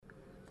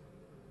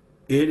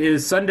It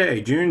is Sunday,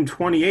 June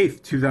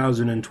 28th,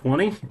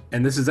 2020,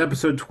 and this is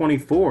episode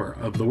 24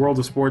 of the World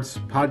of Sports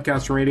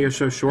podcast and radio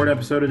show short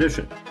episode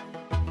edition.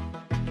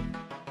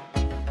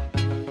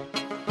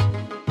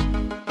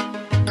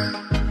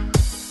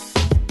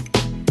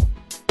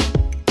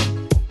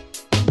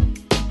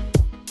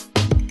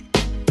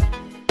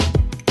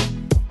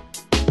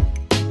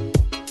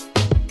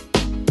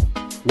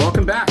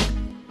 Welcome back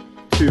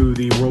to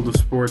the World of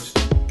Sports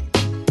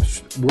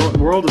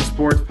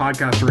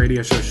podcast and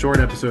radio show short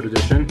episode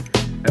edition,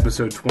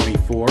 episode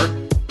 24.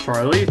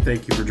 Charlie,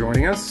 thank you for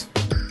joining us.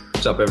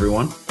 What's up,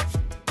 everyone?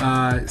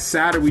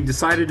 We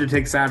decided to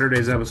take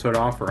Saturday's episode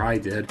off, or I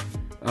did,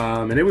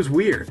 and it was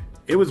weird.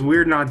 It was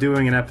weird not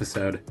doing an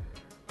episode.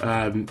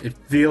 It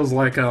feels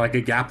like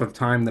a gap of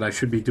time that I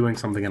should be doing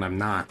something and I'm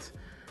not.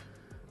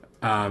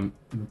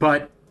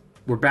 But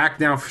we're back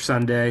now for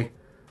Sunday.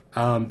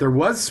 There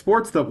was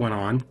sports that went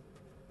on.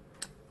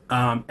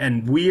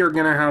 And we are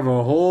going to have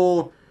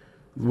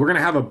we're going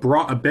to have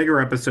a bigger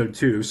episode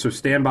too, so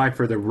stand by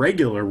for the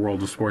regular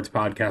World of Sports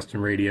podcast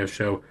and radio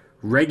show,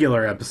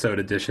 regular episode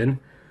edition.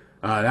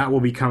 That will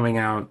be coming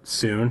out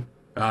soon,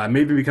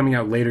 maybe be coming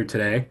out later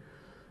today.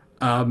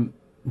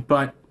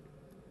 But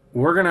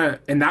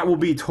and that will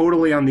be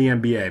totally on the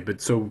NBA,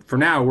 but so for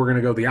now, we're going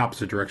to go the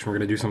opposite direction. We're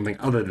going to do something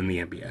other than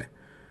the NBA.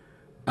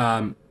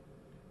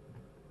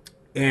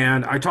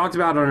 And I talked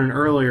about on an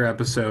earlier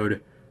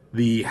episode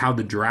how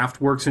the draft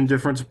works in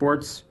different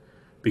sports,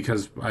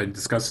 because I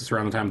discussed this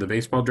around the time of the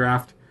baseball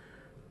draft.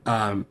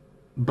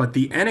 But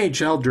the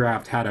NHL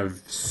draft had a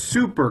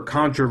super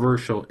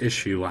controversial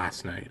issue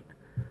last night.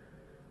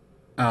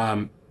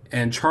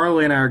 And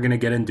Charlie and I are going to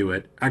get into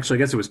it. Actually, I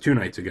guess it was 2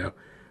 nights ago.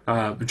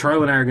 But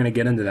Charlie and I are going to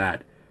get into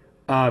that.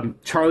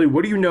 Charlie,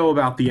 what do you know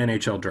about the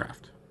NHL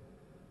draft?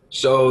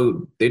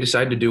 So they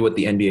decided to do what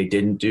the NBA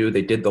didn't do.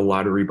 They did the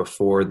lottery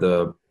before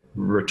the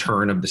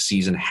return of the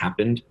season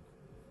happened.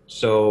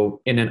 So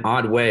in an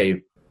odd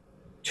way,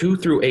 2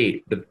 through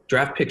 8, the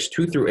draft picks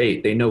 2 through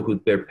 8, they know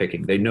who they're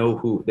picking. They know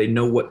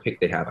what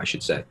pick they have, I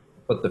should say.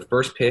 But the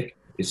first pick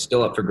is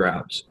still up for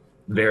grabs.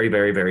 Very,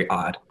 very, very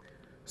odd.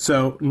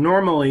 So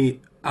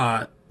normally,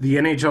 the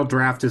NHL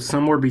draft is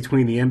somewhere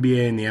between the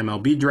NBA and the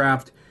MLB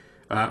draft,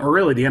 or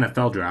really the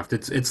NFL draft.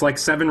 It's like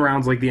 7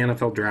 rounds like the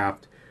NFL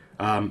draft.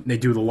 They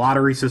do the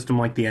lottery system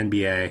like the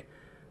NBA.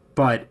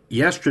 But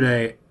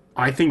yesterday,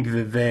 I think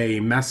that they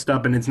messed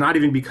up, and it's not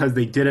even because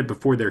they did it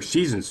before their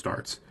season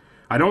starts.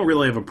 I don't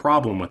really have a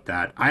problem with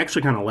that. I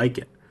actually kind of like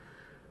it.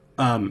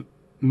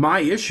 My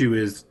issue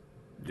is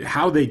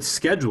how they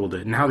scheduled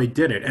it and how they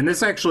did it. And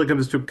this actually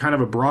comes to kind of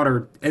a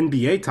broader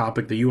NBA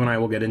topic that you and I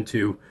will get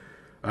into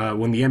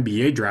when the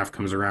NBA draft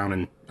comes around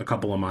in a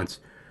couple of months.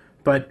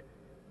 But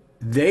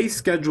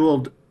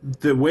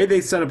the way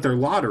they set up their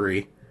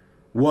lottery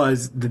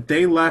was that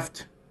they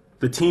left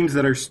the teams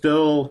that are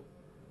still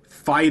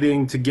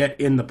fighting to get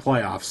in the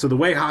playoffs. So the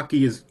way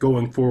hockey is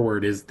going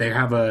forward is they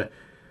have a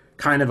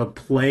kind of a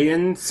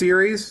play-in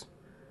series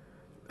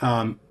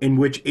in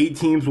which 8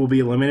 teams will be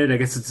eliminated. I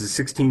guess it's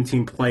a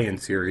 16-team play-in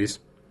series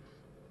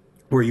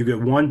where you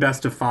get one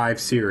best-of-5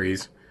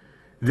 series.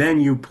 Then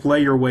you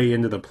play your way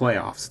into the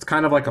playoffs. It's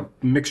kind of like a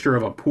mixture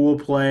of a pool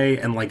play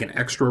and like an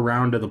extra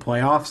round of the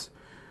playoffs.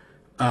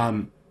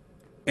 And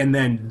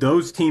then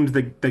those teams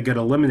that get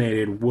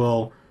eliminated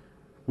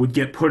would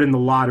get put in the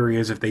lottery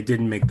as if they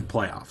didn't make the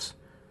playoffs.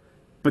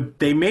 But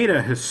they made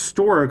a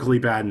historically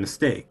bad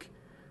mistake.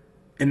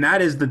 And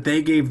that is that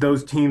they gave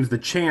those teams the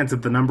chance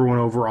at the number 1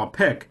 overall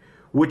pick,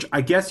 which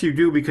I guess you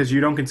do because you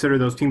don't consider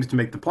those teams to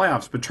make the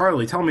playoffs. But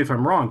Charlie, tell me if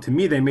I'm wrong. To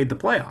me, they made the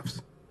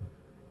playoffs.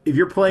 If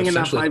you're playing in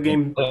that Essentially,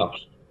 5-game,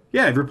 playoffs.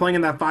 yeah, if you're playing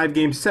in that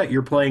 5-game set,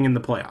 you're playing in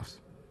the playoffs.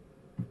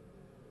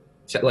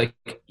 So, like,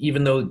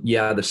 even though,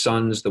 yeah, the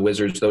Suns, the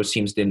Wizards, those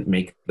teams didn't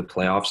make the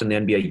playoffs in the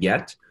NBA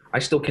yet, I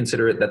still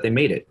consider it that they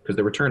made it because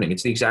they're returning.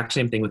 It's the exact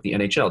same thing with the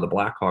NHL. The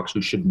Blackhawks,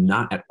 who should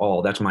not at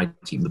all, that's my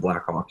team, the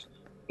Blackhawks,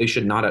 they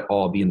should not at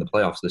all be in the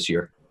playoffs this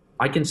year.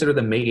 I consider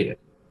them made it.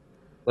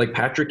 Like,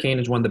 Patrick Kane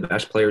is one of the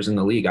best players in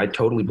the league. I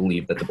totally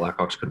believe that the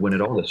Blackhawks could win it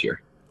all this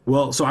year.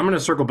 Well, so I'm going to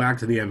circle back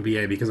to the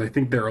NBA because I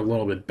think they're a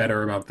little bit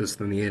better about this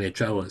than the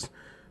NHL is.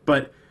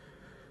 But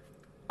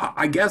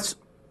I guess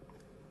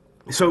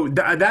so.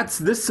 That's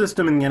this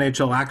system in the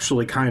NHL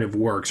actually kind of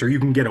works, or you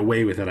can get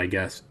away with it, I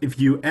guess, if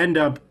you end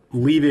up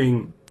with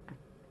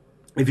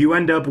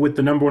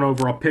the number 1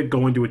 overall pick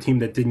going to a team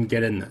that didn't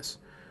get in this.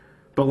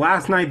 But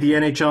last night the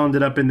NHL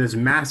ended up in this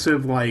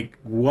massive like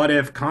what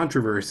if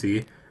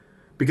controversy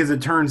because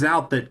it turns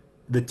out that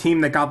the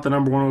team that got the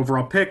number 1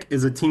 overall pick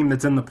is a team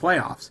that's in the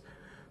playoffs.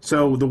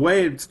 So the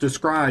way it's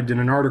described in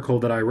an article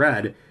that I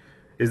read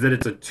is that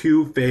it's a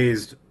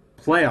 2-phased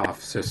playoff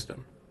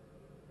system.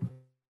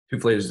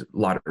 2-phase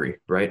lottery,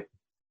 right?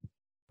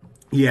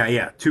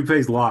 Yeah,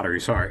 2-phase lottery,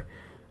 sorry.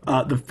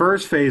 The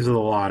first phase of the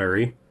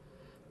lottery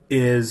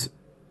is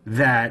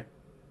that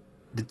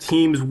the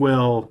teams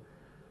the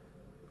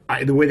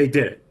way they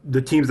did it,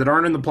 the teams that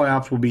aren't in the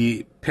playoffs will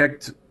be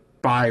picked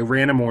by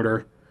random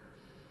order,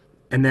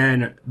 And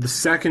then the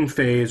second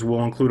phase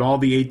will include all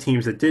the 8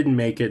 teams that didn't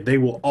make it. They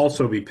will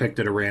also be picked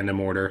at a random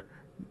order.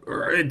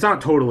 It's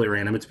not totally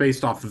random. It's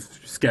based off of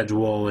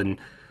schedule and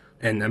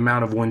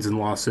amount of wins and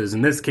losses.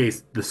 In this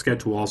case, the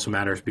schedule also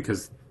matters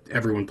because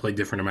everyone played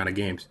different amount of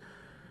games.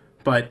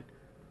 But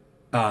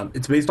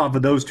it's based off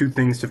of those two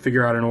things to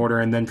figure out an order,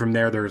 and then from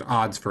there, there's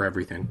odds for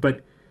everything.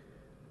 But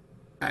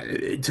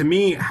to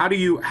me, how do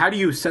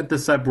you set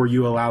this up where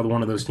you allow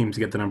one of those teams to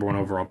get the number one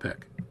overall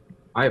pick?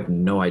 I have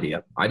no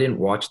idea. I didn't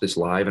watch this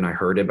live, and I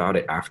heard about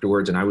it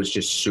afterwards, and I was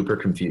just super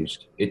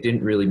confused. It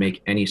didn't really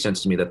make any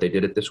sense to me that they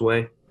did it this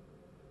way.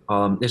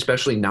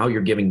 Especially now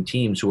you're giving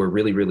teams who are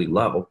really, really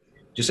low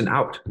just an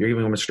out. You're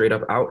giving them a straight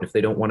up out. If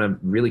they don't want to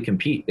really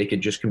compete, they could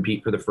just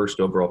compete for the first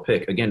overall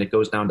pick. Again, it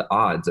goes down to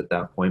odds at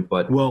that point.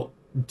 But well,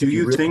 do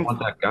you really think want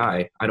that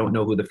guy? I don't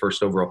know who the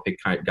first overall pick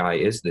guy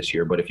is this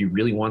year, but if you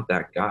really want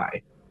that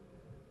guy,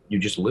 you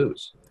just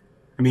lose.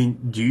 I mean,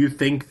 do you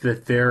think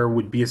that there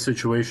would be a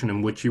situation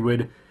in which you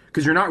would,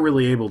 because you're not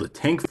really able to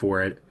tank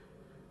for it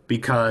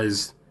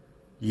because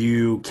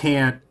you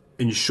can't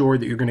ensure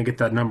that you're going to get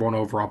that number one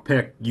overall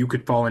pick. You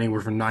could fall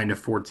anywhere from 9 to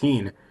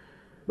 14.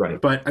 Right.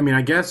 But, I mean,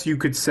 I guess you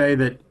could say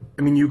that,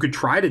 I mean, you could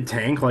try to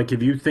tank. Like,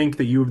 if you think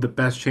that you have the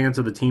best chance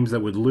of the teams that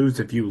would lose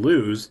if you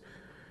lose,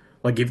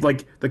 like, if,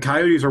 like, the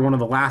Coyotes are one of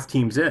the last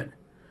teams in.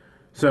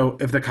 So,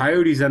 if the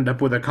Coyotes end up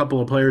with a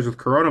couple of players with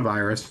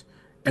coronavirus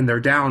and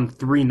they're down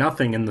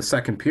 3-0 in the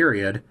second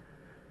period,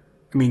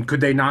 I mean,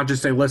 could they not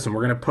just say, listen,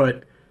 we're going to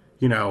put,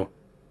 you know,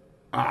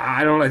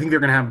 I think they're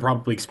going to have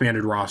probably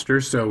expanded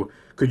rosters. So,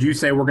 could you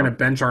say we're going to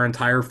bench our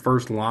entire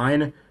first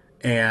line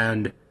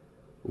and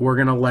we're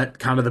going to let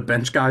kind of the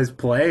bench guys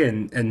play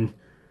and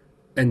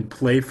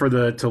play for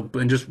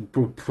and just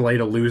play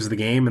to lose the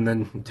game and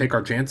then take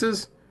our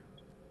chances?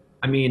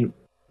 I mean,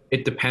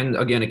 it depends.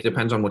 Again, it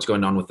depends on what's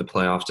going on with the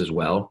playoffs as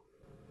well.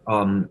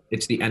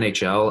 It's the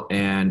NHL,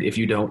 and if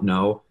you don't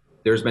know,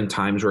 there's been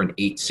times where an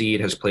 8 seed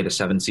has played a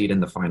 7 seed in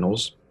the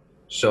finals.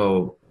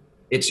 So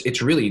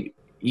it's really,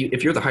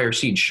 if you're the higher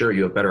seed, sure,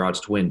 you have better odds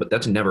to win, but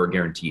that's never a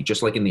guarantee.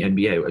 Just like in the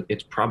NBA,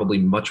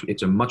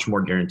 it's a much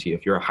more guarantee.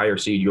 If you're a higher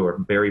seed, you're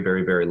very,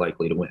 very, very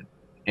likely to win.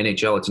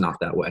 NHL, it's not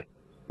that way.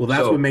 Well,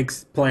 that's what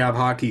makes playoff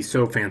hockey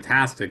so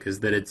fantastic, is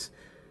that it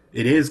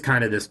is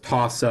kind of this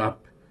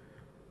toss-up.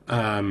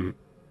 And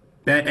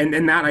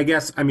that, I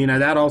guess, I mean,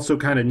 that also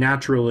kind of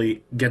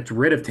naturally gets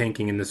rid of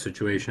tanking in this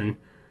situation.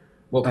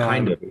 Well,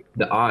 kind of.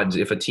 The odds,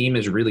 if a team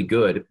is really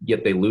good,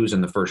 yet they lose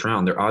in the first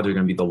round, their odds are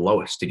going to be the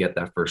lowest to get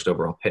that first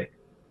overall pick.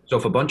 So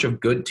if a bunch of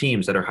good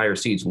teams that are higher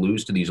seeds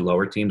lose to these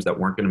lower teams that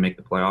weren't going to make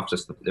the playoffs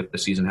if the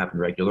season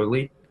happened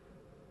regularly,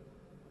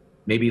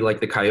 maybe like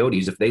the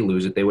Coyotes, if they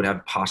lose it, they would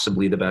have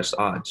possibly the best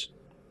odds.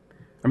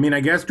 I mean, I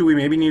guess, do we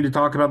maybe need to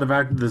talk about the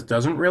fact that this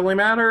doesn't really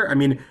matter? I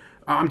mean,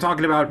 I'm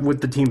talking about with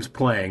the teams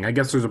playing. I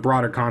guess there's a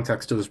broader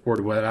context to the sport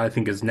of what I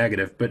think is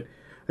negative. But,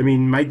 I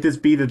mean, might this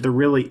be that there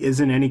really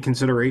isn't any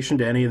consideration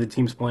to any of the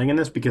teams playing in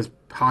this because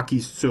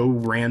hockey's so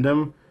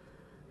random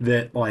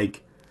that,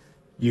 like,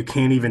 you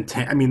can't even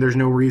tank? I mean, there's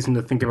no reason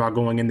to think about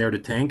going in there to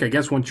tank. I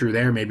guess once you're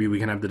there, maybe we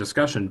can have the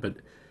discussion. But,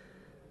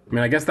 I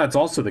mean, I guess that's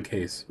also the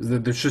case, is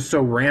that it's just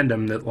so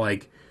random that,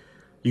 like,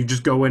 you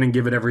just go in and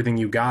give it everything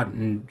you got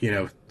and, you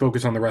know,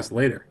 focus on the rest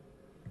later.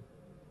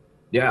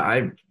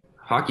 Yeah,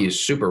 hockey is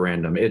super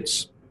random.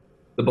 It's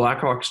the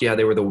Blackhawks. Yeah,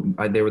 they were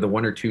the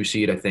 1 or 2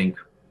 seed, I think,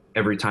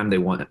 every time they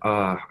won.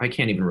 I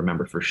can't even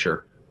remember for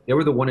sure. They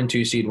were the 1 and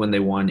 2 seed when they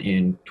won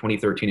in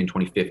 2013 and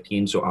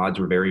 2015. So odds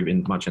were very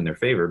much in their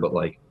favor. But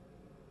like,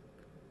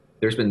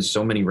 there's been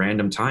so many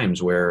random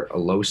times where a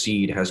low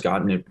seed has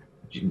gotten it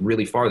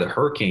really far. The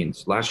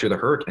Hurricanes last year.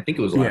 I think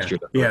it was last year.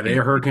 The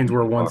Hurricanes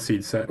were a 1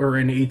 seed set or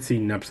an 8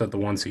 seed and upset the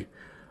 1 seed.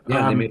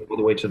 Yeah, they made it all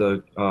the way to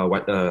the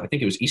I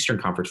think it was Eastern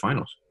Conference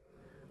Finals.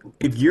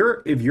 If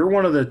you're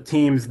one of the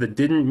teams that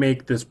didn't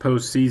make this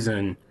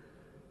postseason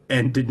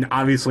and did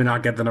obviously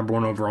not get the number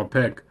one overall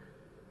pick,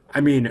 I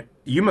mean,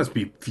 you must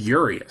be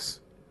furious.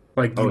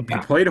 Like, you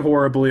played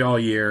horribly all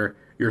year.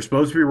 You're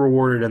supposed to be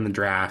rewarded in the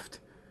draft.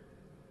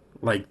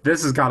 Like,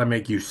 this has got to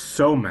make you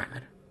so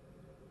mad.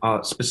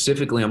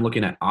 Specifically, I'm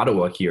looking at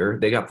Ottawa here.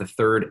 They got the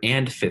 3rd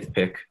and 5th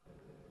pick.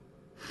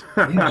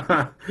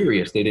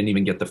 Furious they didn't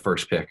even get the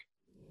first pick.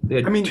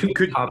 They had 2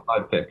 top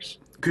 5 picks.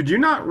 Could you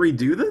not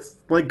redo this?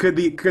 Like, could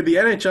the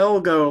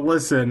NHL go,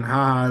 listen,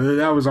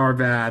 that was our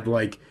bad.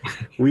 Like,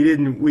 we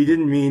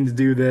didn't mean to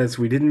do this.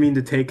 We didn't mean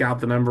to take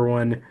out the number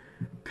 1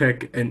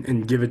 pick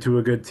and give it to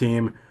a good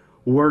team.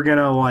 We're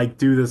gonna, like,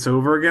 do this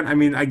over again. I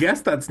mean, I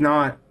guess that's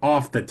not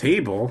off the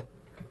table.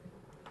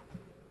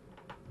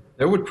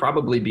 There would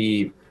probably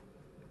be,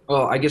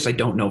 well, I guess I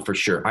don't know for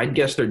sure. I'd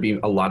guess there'd be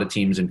a lot of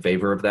teams in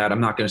favor of that.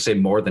 I'm not going to say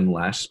more than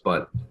less,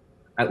 but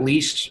at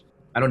least,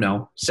 I don't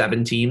know,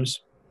 7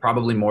 teams,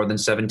 probably more than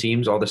 7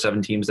 teams. All the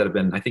 7 teams that have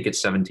been, I think it's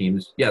 7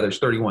 teams. Yeah, there's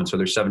 31, so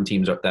there's 7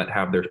 teams that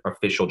have their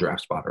official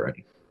draft spot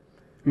already.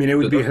 I mean, it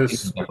would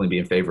definitely be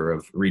in favor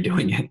of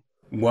redoing it.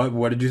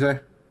 What did you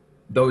say?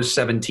 Those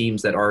 7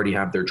 teams that already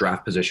have their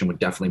draft position would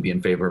definitely be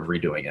in favor of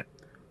redoing it.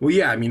 Well,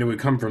 yeah, I mean, it would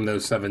come from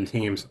those 7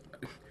 teams.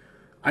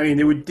 I mean,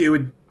 it would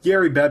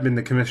Gary Bettman,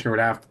 the commissioner, would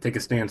have to take a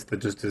stance that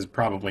just has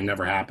probably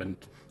never happened.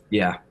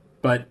 Yeah,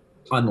 But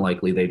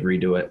unlikely they'd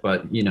redo it,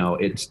 but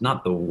it's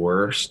not the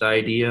worst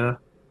idea.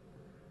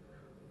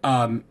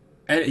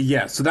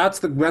 yeah, so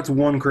that's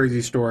one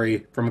crazy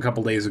story from a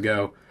couple days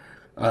ago.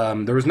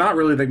 There was not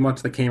really that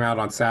much that came out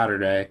on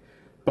Saturday,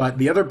 but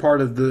the other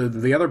part of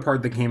the other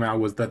part that came out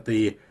was that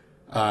the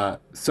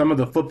some of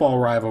the football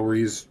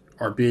rivalries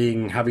are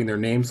being having their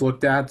names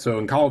looked at. So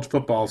in college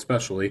football,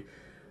 especially,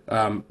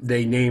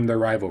 they name their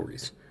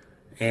rivalries.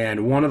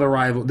 And one of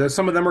the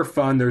some of them are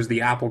fun. There's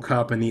the Apple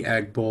Cup and the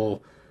Egg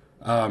Bowl,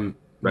 Red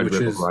which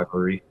River is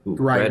rivalry. Ooh,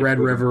 right, Red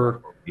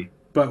River. rivalry.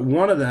 But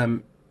one of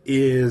them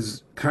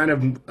is kind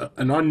of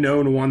an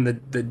unknown one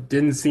that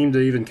didn't seem to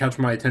even catch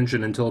my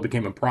attention until it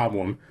became a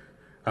problem,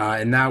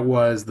 and that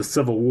was the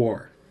Civil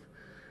War,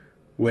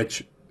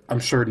 which I'm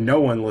sure no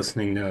one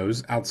listening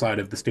knows outside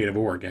of the state of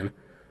Oregon.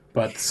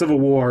 But the Civil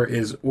War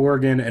is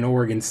Oregon and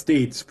Oregon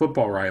State's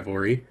football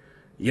rivalry.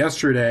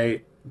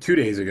 Yesterday, 2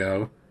 days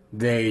ago,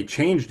 they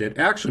changed it.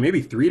 Actually,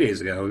 maybe 3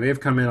 days ago. It may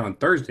have come in on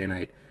Thursday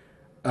night.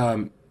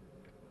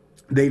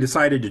 They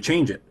decided to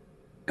change it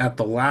at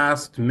the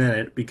last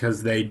minute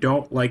because they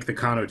don't like the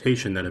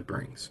connotation that it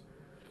brings.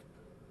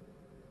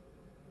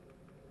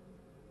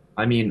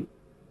 I mean,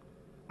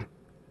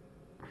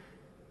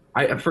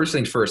 first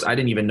things first, I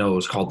didn't even know it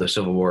was called the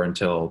Civil War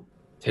until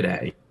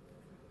today.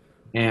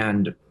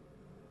 And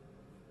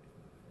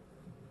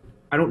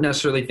I don't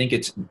necessarily think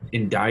it's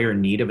in dire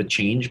need of a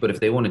change, but if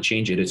they want to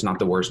change it, it's not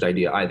the worst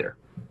idea either.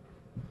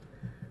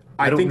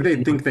 I don't think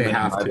really they like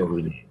have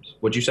rivalry to. names.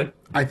 What'd you say?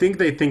 I think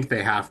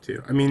they have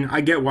to. I mean, I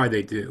get why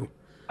they do.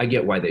 I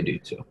get why they do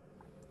too.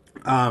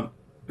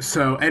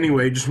 So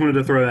anyway, just wanted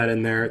to throw that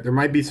in there. There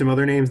might be some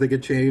other names that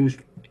get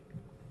changed.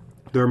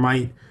 There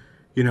might,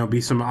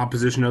 be some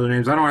opposition to other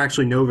names. I don't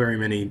actually know very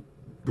many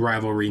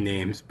rivalry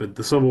names, but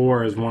the Civil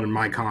War is one in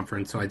my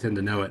conference, so I tend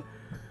to know it.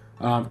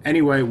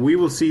 Anyway, we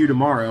will see you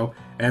tomorrow,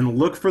 and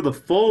look for the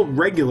full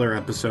regular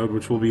episode,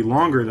 which will be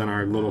longer than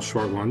our little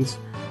short ones.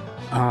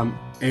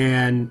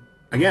 And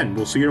again,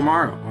 we'll see you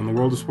tomorrow on the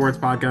World of Sports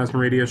Podcast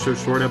and Radio Show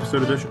Short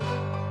Episode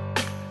Edition.